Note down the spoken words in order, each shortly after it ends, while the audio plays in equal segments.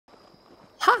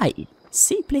Hi,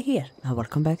 Simply here, and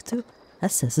welcome back to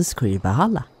Assassin's Creed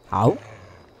Valhalla. How?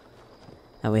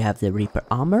 And we have the Reaper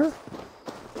armor,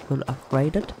 full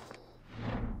upgraded.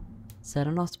 Sad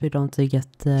or not, we don't get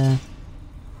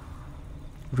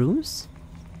runes.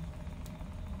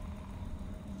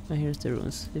 And here's the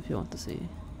runes, if you want to see.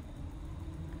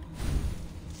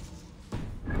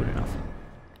 Good enough.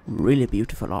 Really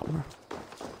beautiful armor.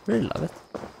 Really love it.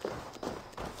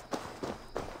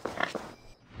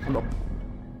 Hold up.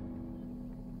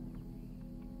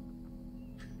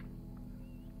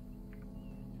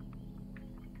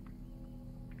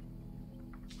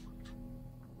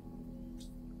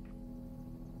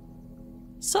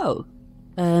 So,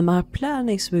 my plan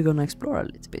is we're gonna explore a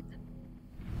little bit.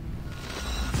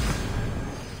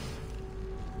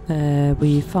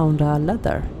 We found a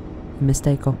ladder.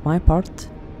 Mistake of my part.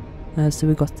 So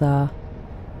we got a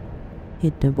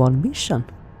hidden one mission.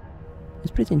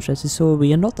 It's pretty interesting, so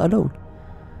we are not alone.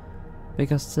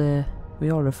 Because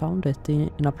we already found it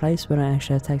in a place where I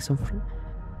actually attacked some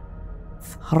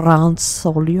French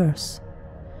soldiers.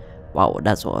 Wow,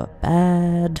 that's a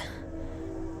bad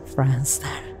France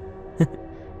there.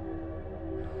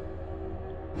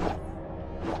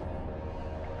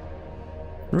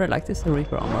 I really like this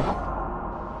Reaper armor.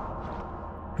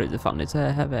 Pretty funny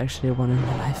to have actually one in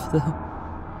my life though.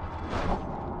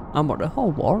 I'm wondering how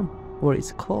warm or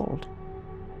it's cold.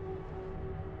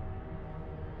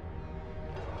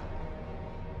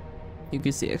 You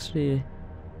can see actually,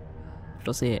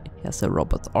 does he has a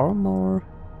robot arm or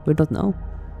we don't know,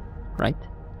 right?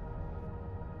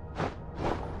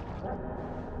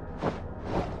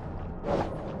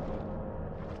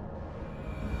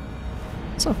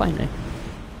 So finally,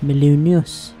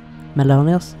 Melonius.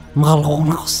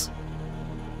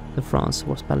 The France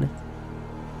was spelled it.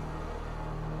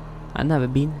 I've never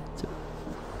been to.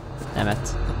 Damn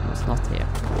it, it's not here.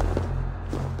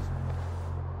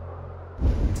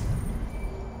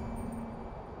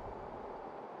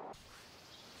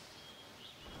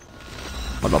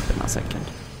 Hold up in a second.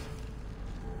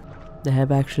 They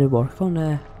have actually worked on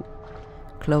a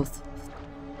cloth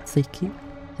thickest.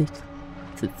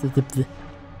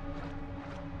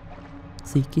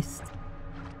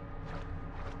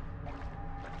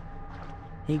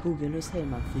 Hej Google, hur säger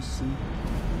man fysik?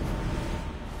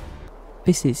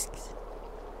 Fysiskt.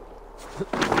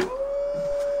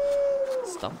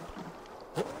 Stopp.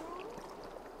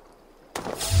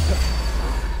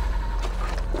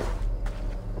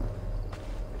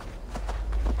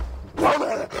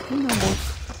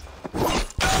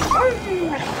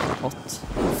 Hot.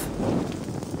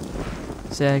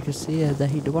 So I can see that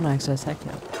he don't want to actually attack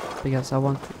him. Because I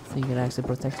want thinking to actually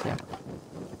protect him.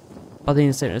 But in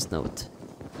a serious note,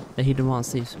 the hidden one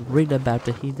seems really about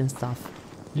the hidden stuff.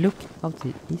 Look how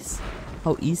it is.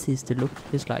 How easy it is to look.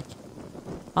 It's like,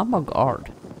 I'm a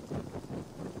guard.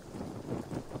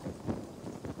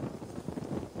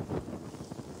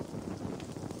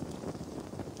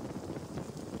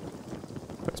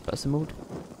 First person mode.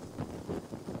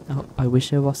 Oh, I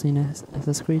wish I was in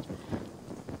Assassin's Creed.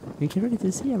 You can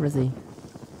really see everything.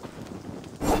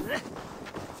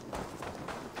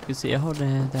 You see how the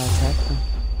attack them.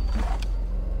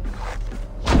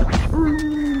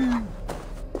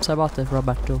 So about it,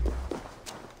 Roberto.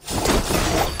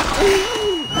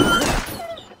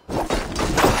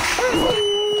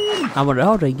 I wonder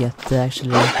how they get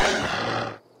actually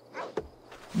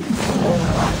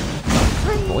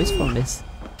voice from this.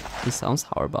 This sounds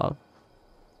horrible.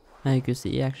 And you can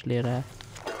see actually the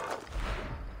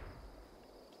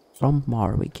from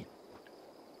Marwig.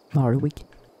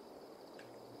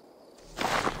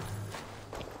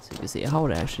 So you can see how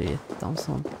they actually done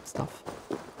some stuff.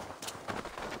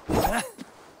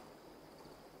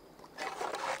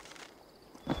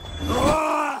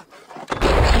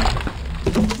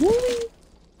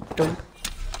 Don't.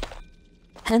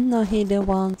 Hello hidden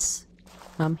ones.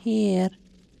 I'm here.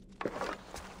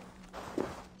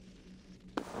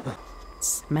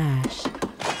 Smash.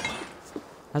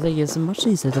 I think it's much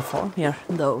easier to farm here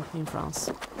though in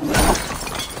France.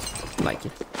 Like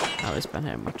it. I always spend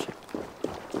here much.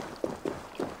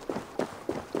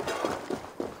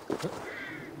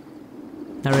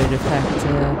 I read the fact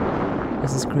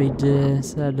Assassin's Creed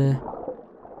said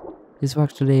this was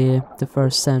actually the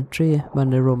first century when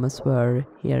the Romans were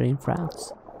here in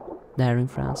France. There in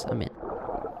France, I mean.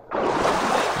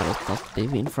 I was not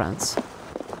live in France.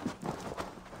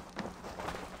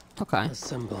 Okay. A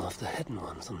symbol of the hidden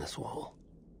ones on this wall.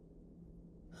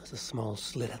 There's a small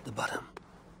slit at the bottom.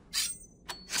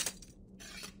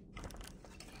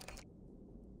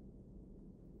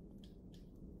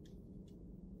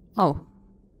 Oh.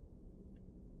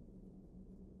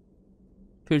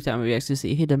 Every time we actually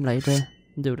see hidden blade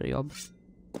do the job.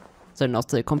 So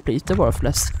not completely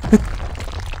worthless.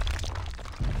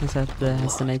 Except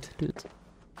has the need to do it.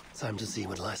 Time to see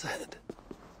what lies ahead.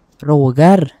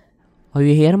 Roger! Are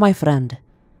you here, my friend?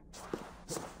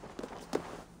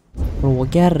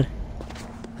 Roger!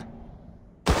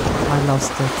 I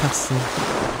lost the cousin.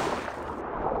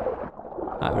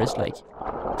 I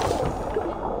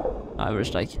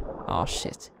was like, oh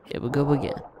shit, here we go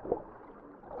again.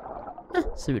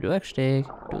 So we do actually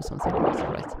do something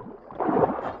right.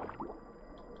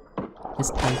 It's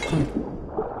Titan.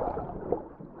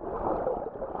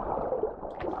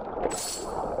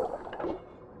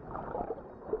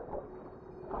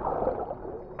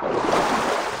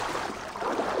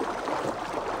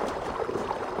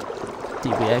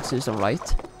 Did we actually do something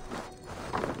right?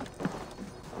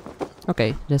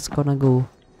 Okay, let's gonna go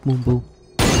boom boom.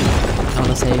 I'm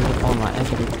gonna save all my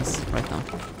abilities right now.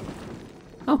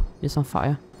 Oh, it's on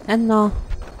fire. And now.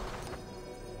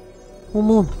 Boom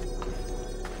boom.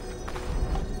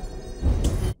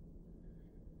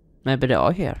 Maybe they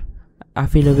are here. I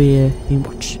feel like we being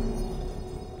watched.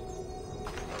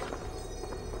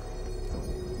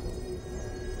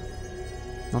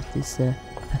 Not this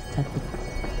pathetic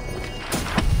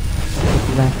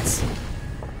rats.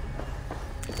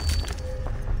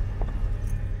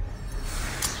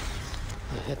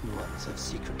 The hidden ones have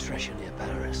secret treasure near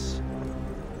Paris.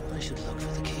 I should look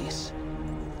for the keys.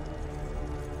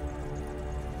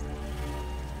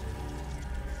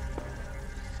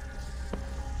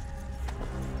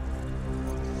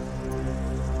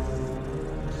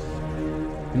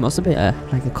 It must be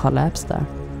like a collapse there.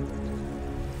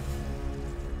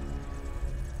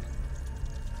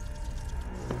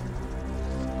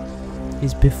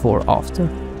 Is before after,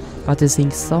 but I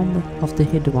think some of the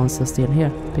hidden ones are still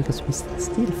here because we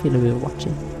still feel we're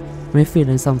watching. We're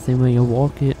feeling something when you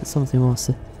walk, something wants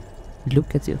to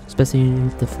look at you, especially in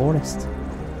the forest.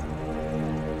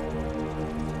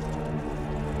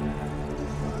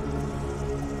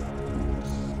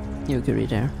 You can read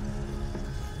there.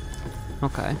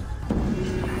 Okay.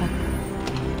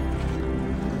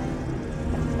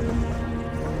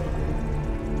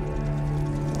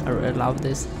 I really love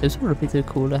this. It's sort of pretty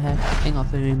cool to hang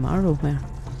up in my room here.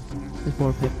 With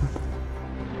wallpaper.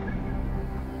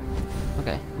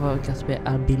 Okay, well it got to be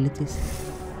abilities.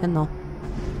 And no.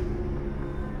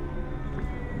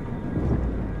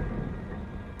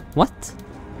 What?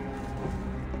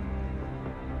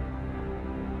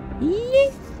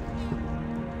 Yes.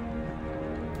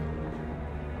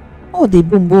 Oh, the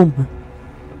boom boom.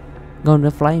 Gonna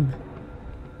flame.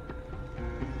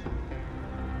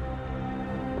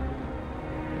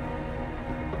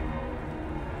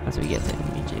 As we get it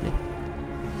immediately.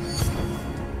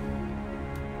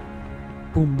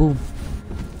 Boom boom.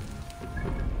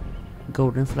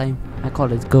 Golden flame. I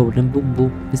call it golden boom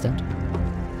boom instead.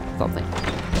 Something.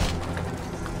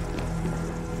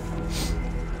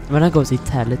 When I go to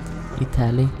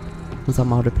Italy or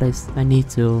some other place, I need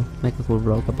to make a cool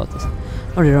vlog about this.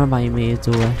 Or it reminds me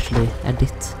to actually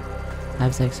edit. I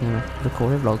have actually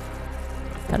recorded a vlog.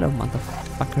 Hello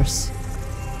motherfuckers.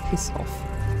 Piss off.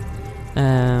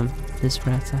 These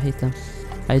rats, I hate them.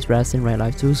 I hate rats in real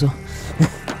life too, so.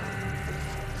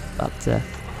 But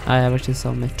I have actually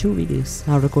some 2 videos.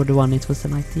 I recorded one, it was the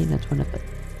 19 and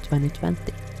 2020.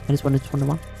 And this one is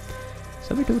 21.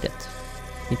 So we do that.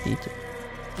 We need to.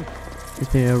 It's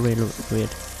been really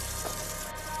weird.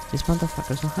 These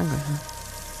motherfuckers are hungry, huh?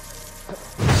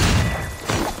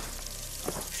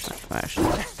 Where should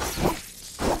I?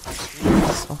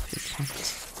 Piss off, you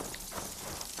cunt.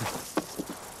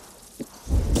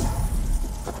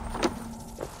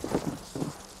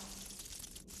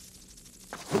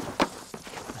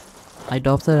 I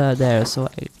doubt that they're so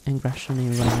aggression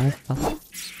in real life, but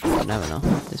you never know.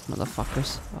 These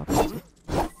motherfuckers are pretty.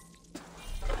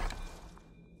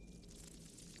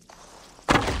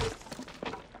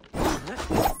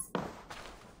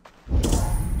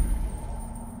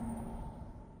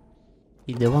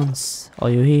 The ones, are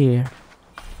you here?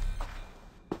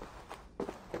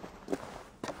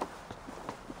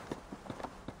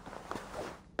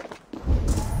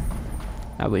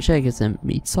 I wish I could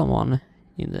meet someone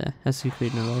in the Assassin's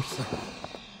Creed universe.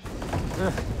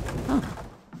 Ah.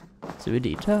 Så vi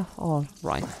did all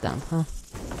right then, huh?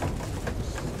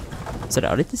 Så det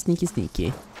är lite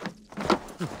sneaky.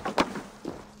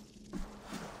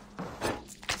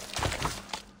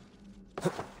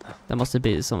 There must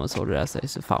be someone saw the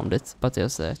essays who found it, but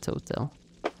there's a total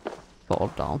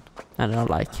fall down. And they're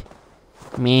like,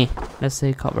 me, let's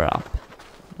say cover up.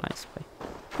 Nice way.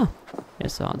 Oh,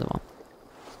 here's the other one.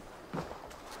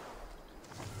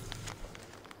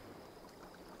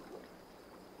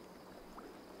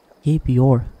 Keep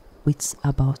your wits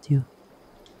about you.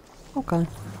 Okay.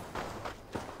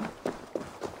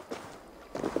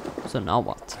 So now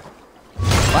what?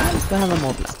 Well, we have a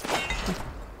model.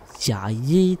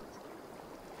 Jajit.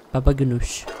 Baba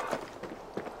Ganoush.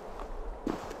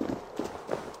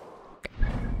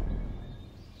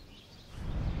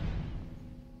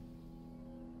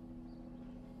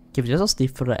 Give just a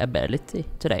different ability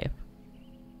today.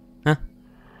 Huh?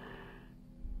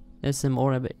 There's some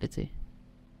more ability.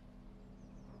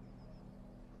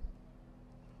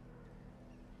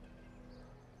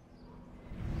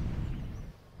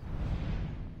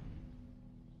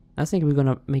 I think we're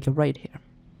gonna make a raid here.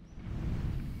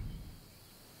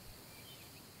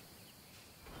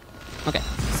 Okay,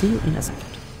 see you in a second.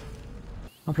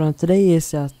 My plan today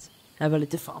is att have a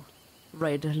little fun.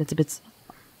 Raid a little bit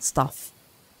stuff.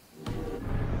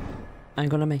 I'm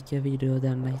gonna make a video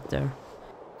then later.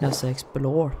 Just to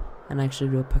explore and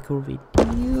actually do a parkour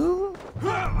video.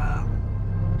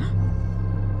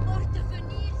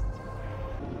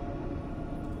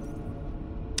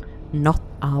 Not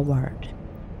a word.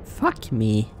 Fuck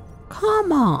me.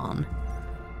 Come on.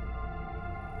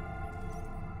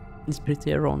 It's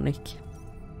pretty ironic.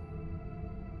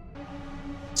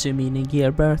 So you mean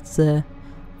Gerbert's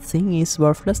thing is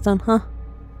worthless then, huh?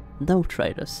 No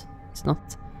traders. It's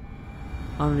not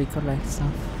only collect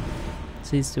stuff.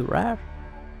 So it's too rare.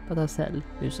 But I sell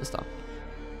user stuff.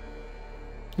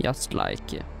 Just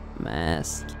like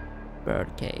mask,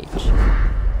 birdcage.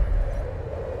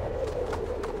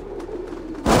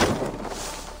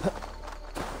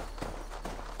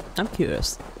 I'm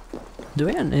curious. Do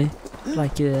any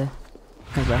like ever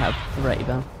have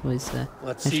Raven who is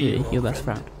actually your best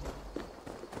friend?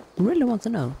 I really want to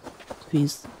know if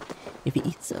he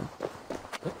eats them.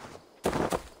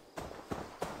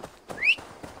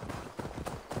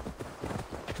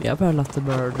 We have a lot of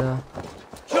bird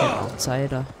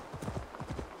outside.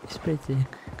 It's pretty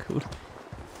cool.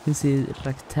 You see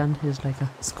like 10, he's like a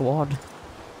squad.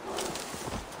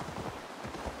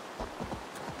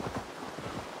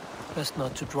 Best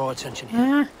not to draw attention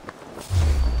here.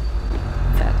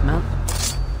 Fat man.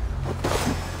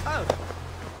 Oh.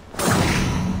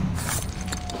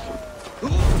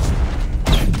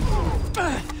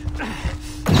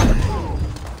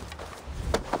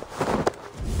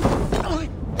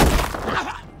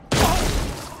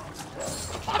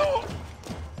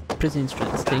 Pretty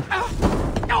interesting.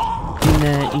 In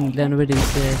England with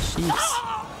these sheets,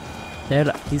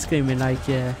 he's screaming like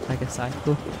a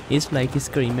psycho. He's like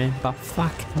screaming, but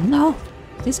fuck no!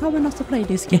 This is how we're not to play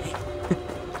this game.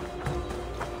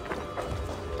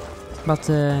 But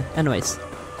anyways,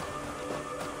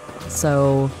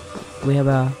 so we have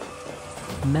a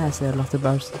massive lot of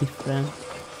birds, different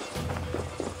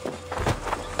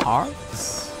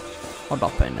arts. Hold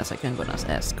up in a second, I'm gonna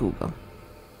ask Google.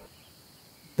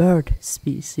 Bird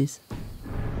species.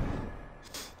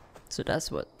 So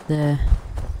that's what the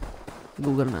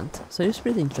Google meant. So it's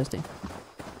pretty interesting.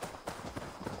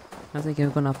 I think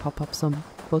I'm gonna pop up some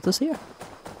photos here.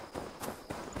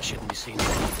 I shouldn't be seen.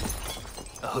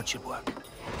 A hood should work.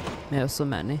 We have so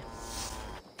many.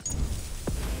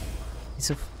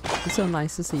 It's so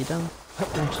nice to see them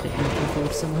actually eating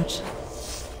food so much.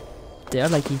 They are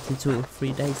like eating 2 or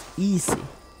 3 days easy.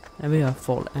 And we have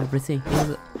full everything.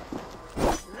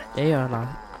 They are like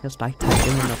just like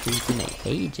typing and not eating in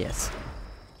ages.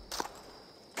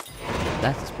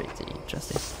 That is pretty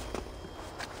interesting.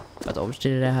 But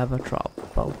obviously they have a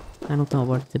trouble. I don't know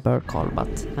what the bird called, but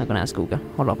I'm gonna ask Google.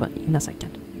 Hold up in a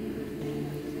second.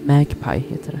 Magpie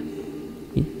heter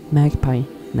det. Magpie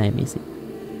name is it.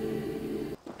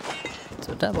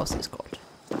 So that was this called.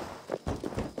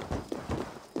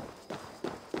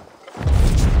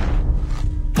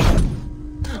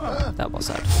 That was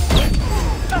sad.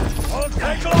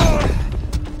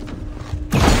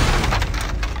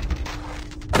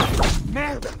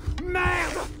 Merde!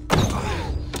 Merde!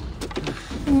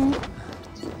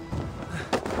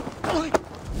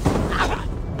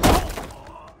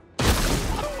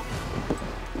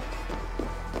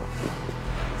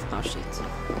 Oh shit.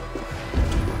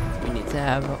 We need to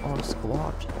have all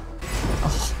squad.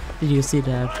 Oh, did you see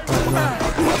that?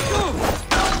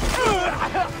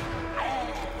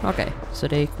 Okay, so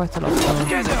they quite a lot of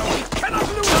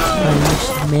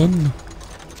Irish men.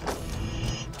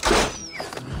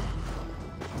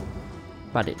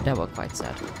 But that was quite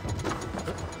sad.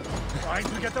 Trying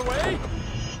to get away?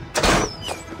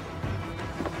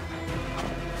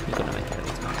 We're gonna make it a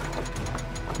little more.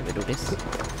 Can we do this?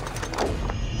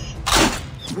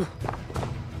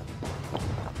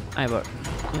 Ivor,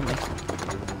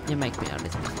 you make me a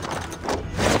little bit.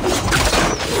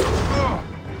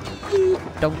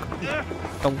 Don't.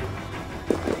 Don't.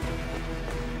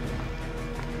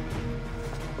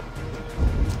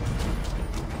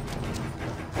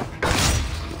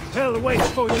 Hell waits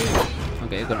for you.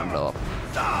 Okay, you're gonna blow up.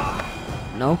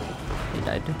 No, he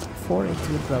died before it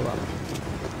will blow up.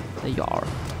 The Yar,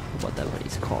 whatever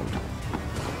it's called.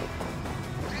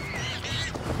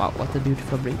 Wow, what a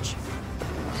beautiful bridge.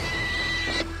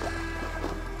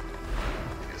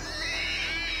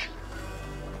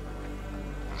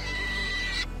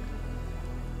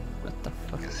 What the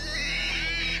fuck?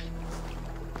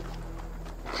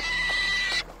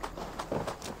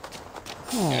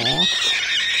 Aww.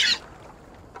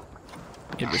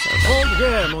 You deserve that. Hold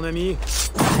there, mon ami.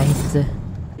 I hate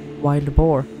wild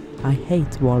boar. I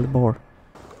hate wild boar.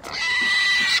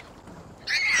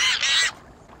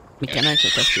 We can actually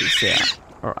test this here,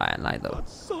 or I lie though.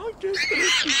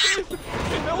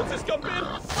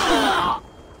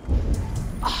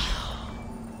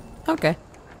 Okay.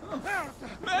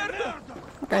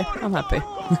 Okay, I'm happy.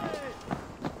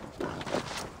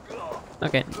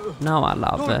 Okay, now I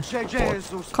love boar.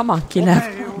 Come on, kill him.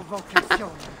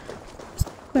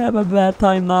 I have a bad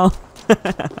time now.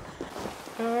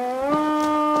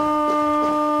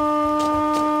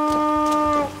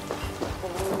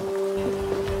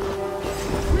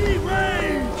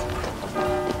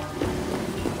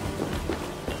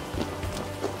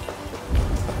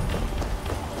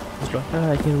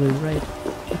 I can re-raid.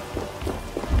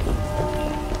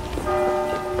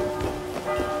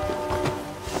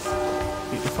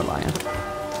 Beautiful lion.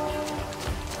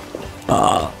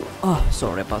 Oh,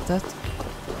 sorry about that.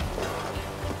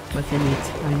 But I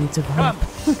need to go. Come,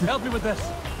 help me with this.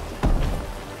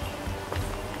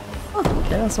 Oh,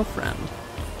 there's a friend.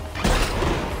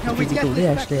 Pretty cool, they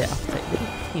actually updated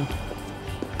him.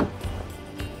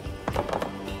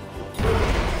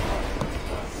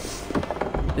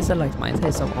 This I like my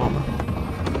taste of armor.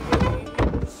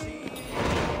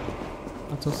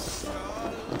 What was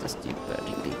the stupid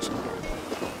glitch again?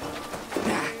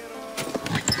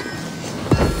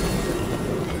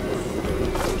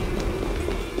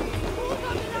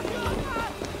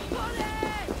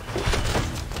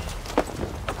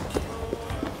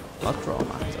 What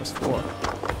trauma? There's 4.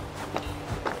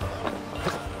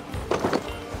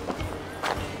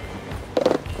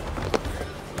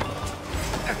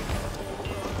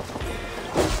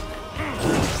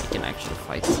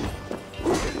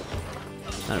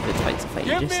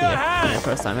 Just here. The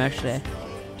first time I actually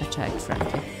attacked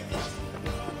Frankie.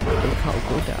 Look how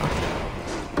good they are.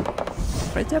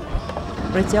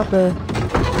 Pretty up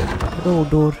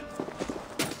rådor.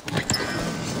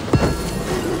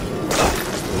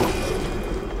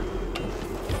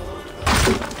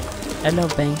 Hello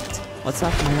Bengt. What's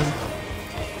up man?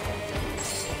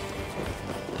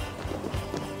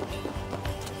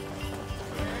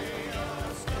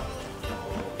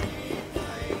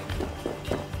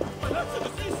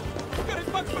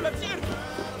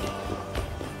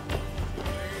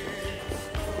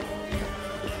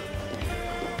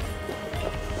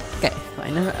 Okay,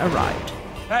 finally arrived.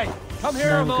 Hey, come here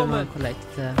Now a I'm gonna moment. collect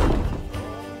the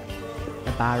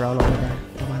barrel over there.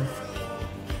 The one.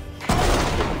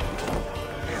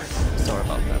 Sorry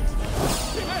about that.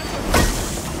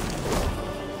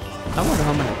 I wonder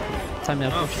how many times I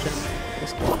pushed it.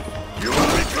 This one.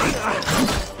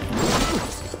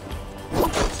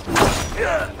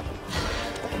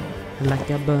 Like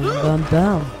a burn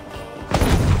down.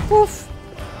 Woof.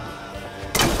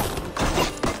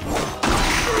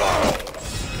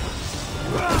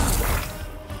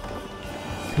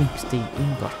 Tungsten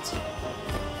ingot.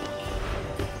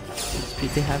 It's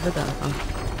pretty heavy then, huh?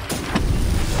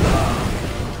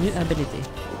 New ability.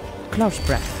 Cloud's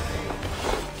breath.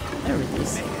 There it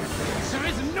is. There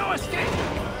is no escape.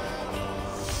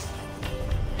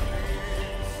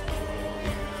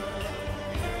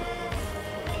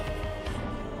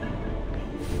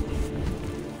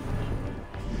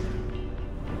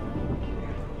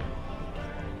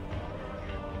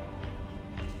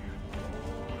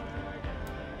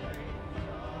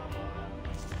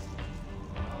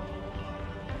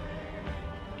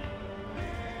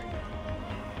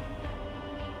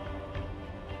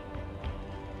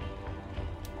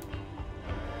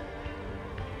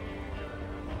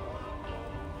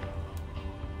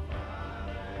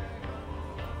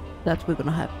 That we're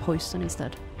gonna have poison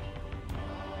instead.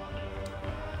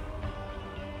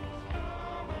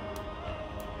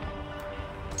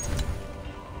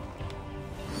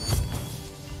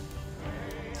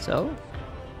 So,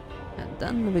 and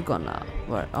then we're gonna...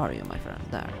 Where are you, my friend?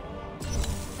 There.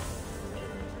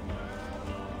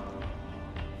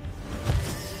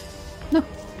 No.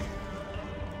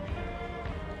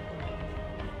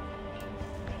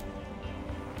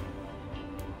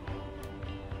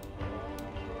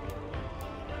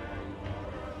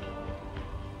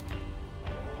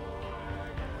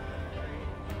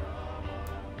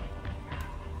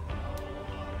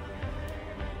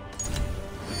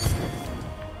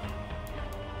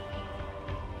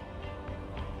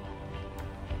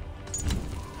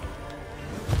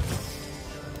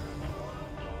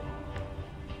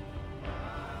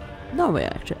 now we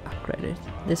actually upgrade it.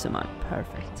 This is mine.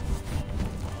 Perfect.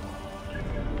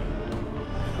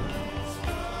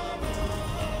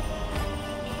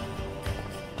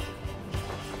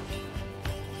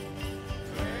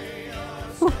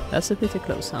 Ooh, that's a bit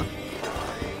close, huh?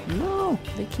 No,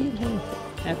 they killed him.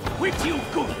 With you,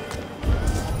 good.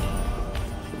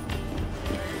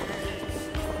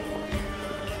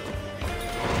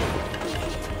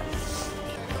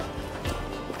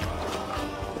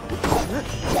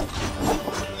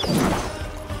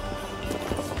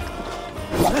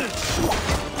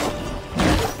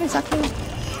 Exactly.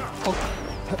 Oh.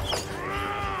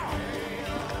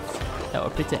 They were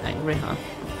pretty angry, huh?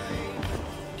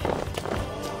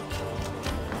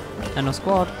 And a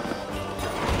squad.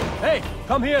 Hey,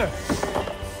 come here.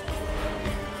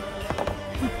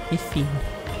 Iffy.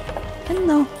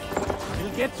 Hello.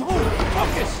 We'll get through.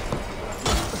 Focus.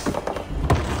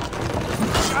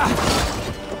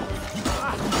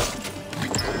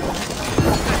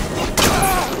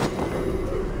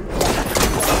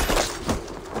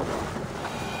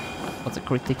 What's a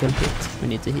critical hit? We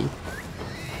need to heal.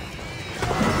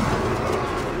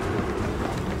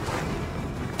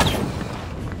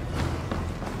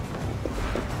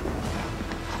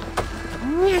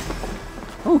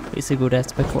 Oh, he's a good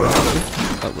aspect for it.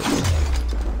 Oh,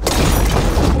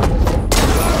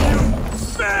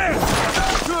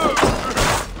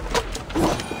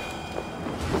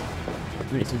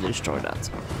 we need to destroy that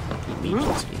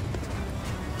immediately.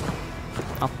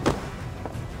 Up.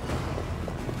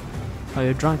 Are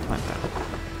you drunk, my friend?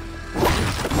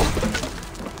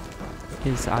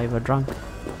 Is Ivar drunk?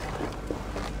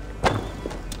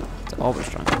 It's always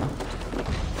drunk, huh?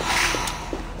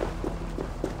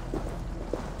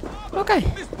 Okay.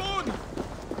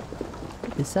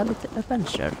 It's a little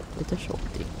adventure, little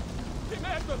shorty.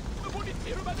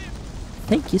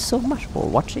 Thank you so much for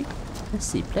watching and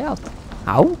see play out.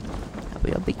 How?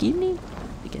 We are beginning.